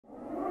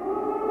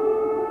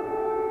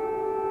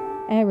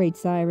air raid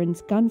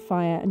sirens,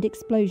 gunfire and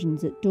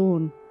explosions at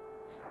dawn.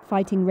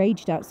 Fighting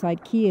raged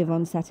outside Kyiv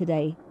on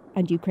Saturday,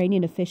 and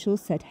Ukrainian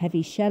officials said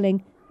heavy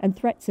shelling and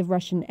threats of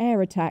Russian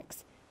air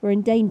attacks were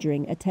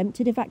endangering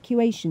attempted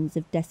evacuations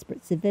of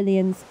desperate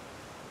civilians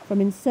from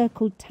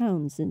encircled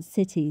towns and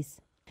cities.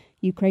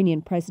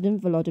 Ukrainian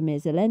President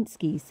Volodymyr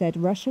Zelensky said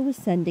Russia was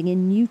sending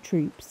in new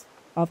troops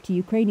after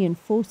Ukrainian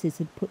forces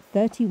had put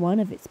 31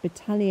 of its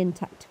battalion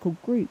tactical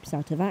groups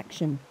out of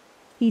action.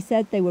 He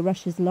said they were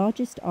Russia's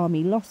largest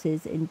army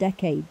losses in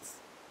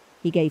decades.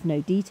 He gave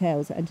no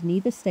details, and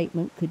neither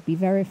statement could be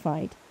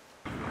verified.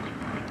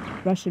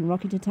 Russian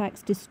rocket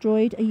attacks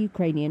destroyed a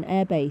Ukrainian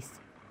airbase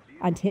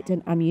and hit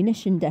an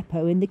ammunition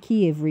depot in the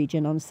Kyiv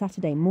region on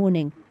Saturday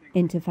morning.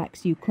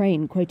 Interfax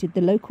Ukraine quoted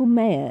the local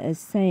mayor as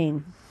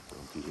saying,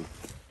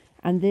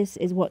 "And this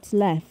is what's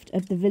left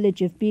of the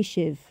village of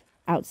Bishiv,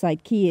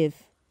 outside Kyiv,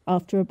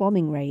 after a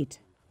bombing raid."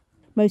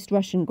 Most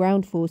Russian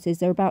ground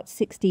forces are about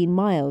 16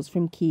 miles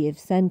from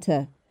Kyiv's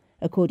centre,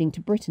 according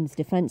to Britain's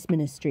defence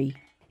ministry.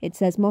 It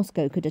says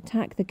Moscow could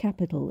attack the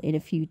capital in a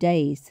few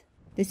days.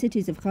 The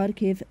cities of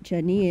Kharkiv,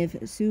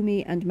 Chernihiv,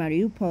 Sumy and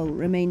Mariupol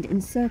remained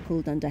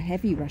encircled under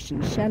heavy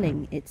Russian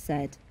shelling, it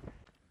said.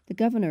 The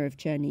governor of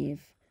Chernihiv,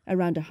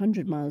 around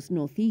 100 miles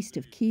northeast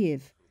of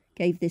Kyiv,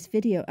 gave this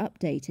video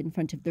update in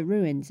front of the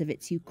ruins of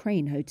its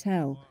Ukraine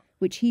hotel,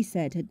 which he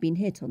said had been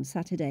hit on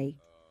Saturday.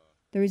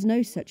 There is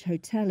no such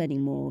hotel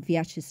anymore,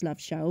 Vyacheslav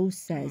Shaus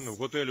says,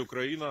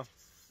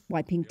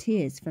 wiping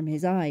tears from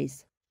his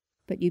eyes.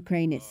 But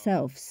Ukraine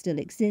itself still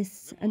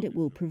exists, and it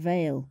will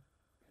prevail.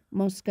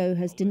 Moscow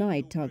has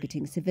denied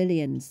targeting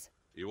civilians.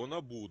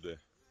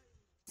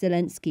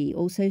 Zelensky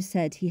also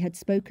said he had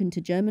spoken to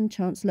German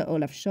Chancellor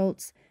Olaf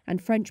Scholz and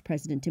French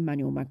President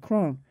Emmanuel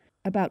Macron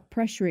about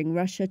pressuring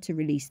Russia to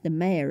release the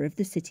mayor of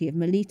the city of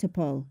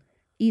Melitopol,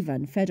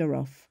 Ivan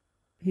Fedorov,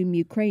 whom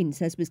Ukraine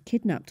says was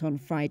kidnapped on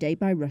Friday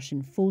by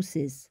Russian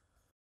forces.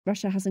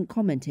 Russia hasn't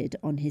commented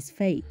on his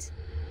fate.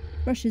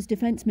 Russia's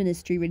defense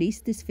ministry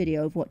released this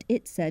video of what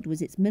it said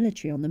was its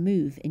military on the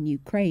move in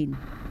Ukraine.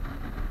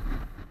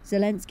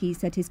 Zelensky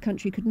said his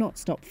country could not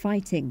stop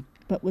fighting,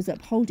 but was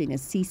upholding a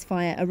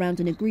ceasefire around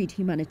an agreed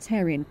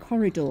humanitarian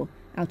corridor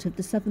out of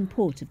the southern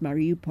port of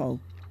Mariupol,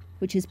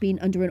 which has been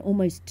under an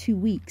almost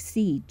 2-week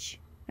siege,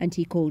 and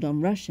he called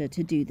on Russia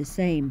to do the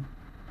same.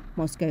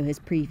 Moscow has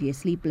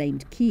previously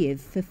blamed Kyiv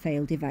for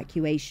failed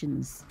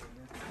evacuations.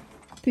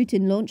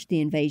 Putin launched the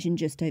invasion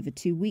just over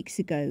 2 weeks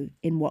ago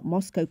in what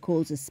Moscow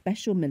calls a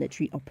special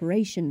military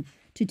operation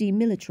to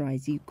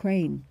demilitarize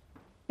Ukraine.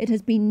 It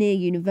has been near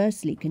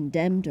universally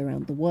condemned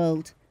around the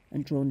world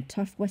and drawn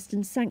tough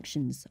Western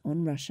sanctions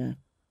on Russia.